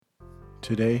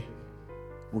Today,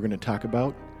 we're going to talk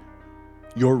about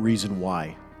your reason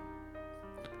why.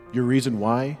 Your reason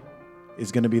why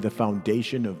is going to be the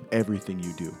foundation of everything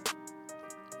you do.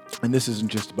 And this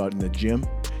isn't just about in the gym.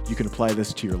 You can apply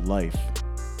this to your life.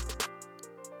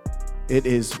 It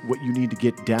is what you need to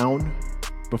get down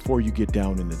before you get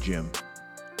down in the gym.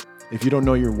 If you don't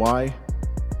know your why,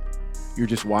 you're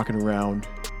just walking around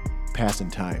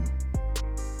passing time.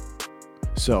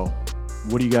 So,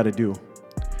 what do you got to do?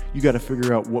 You got to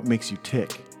figure out what makes you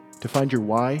tick. To find your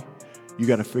why, you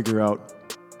got to figure out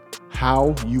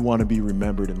how you want to be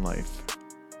remembered in life.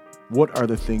 What are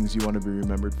the things you want to be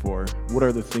remembered for? What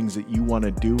are the things that you want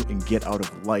to do and get out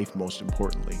of life, most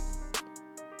importantly?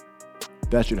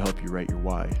 That should help you write your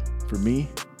why. For me,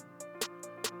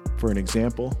 for an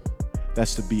example,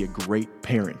 that's to be a great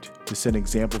parent, to set an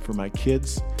example for my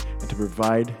kids, and to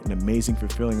provide an amazing,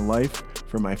 fulfilling life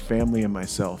for my family and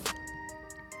myself.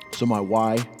 So my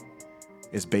why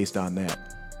is based on that.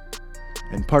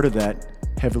 And part of that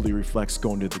heavily reflects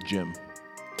going to the gym,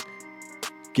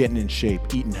 getting in shape,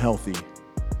 eating healthy,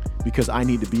 because I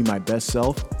need to be my best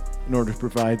self in order to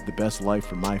provide the best life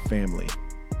for my family.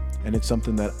 And it's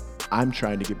something that I'm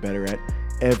trying to get better at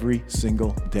every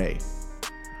single day.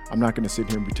 I'm not going to sit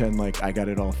here and pretend like I got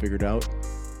it all figured out.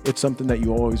 It's something that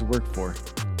you always work for.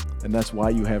 And that's why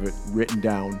you have it written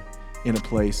down in a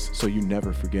place so you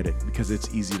never forget it, because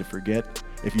it's easy to forget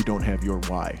if you don't have your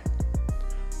why.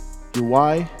 Your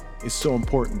why is so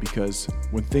important because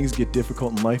when things get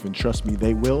difficult in life, and trust me,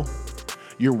 they will,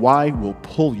 your why will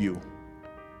pull you.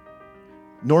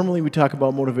 Normally we talk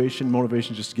about motivation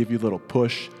just to give you a little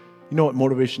push. You know what?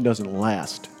 Motivation doesn't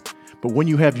last. But when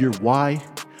you have your why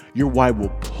will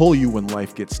pull you when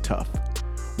life gets tough.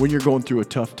 When you're going through a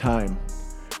tough time,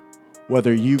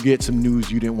 whether you get some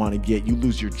news you didn't want to get, you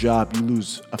lose your job, you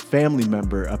lose a family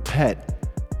member, a pet,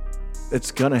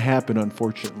 it's going to happen,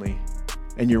 unfortunately.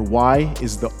 And your why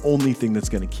is the only thing that's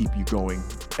going to keep you going.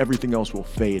 Everything else will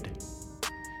fade.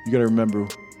 You got to remember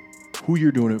who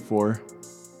you're doing it for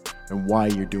and why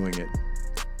you're doing it.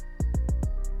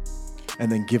 And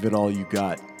then give it all you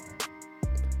got.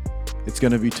 It's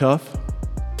going to be tough,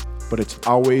 but it's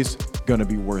always going to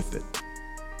be worth it.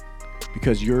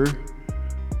 Because you're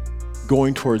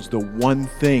going towards the one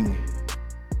thing.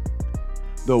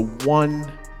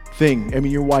 I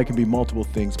mean, your why can be multiple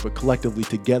things, but collectively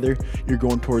together, you're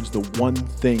going towards the one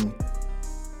thing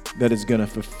that is going to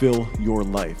fulfill your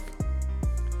life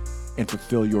and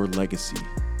fulfill your legacy.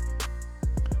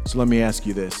 So let me ask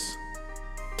you this.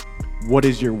 What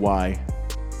is your why?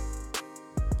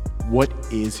 What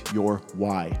is your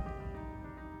why?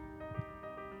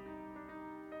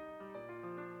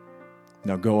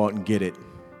 Now go out and get it.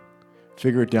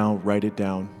 Figure it down, write it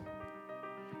down,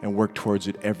 and work towards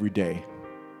it every day.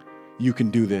 You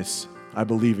can do this. I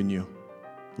believe in you.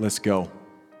 Let's go.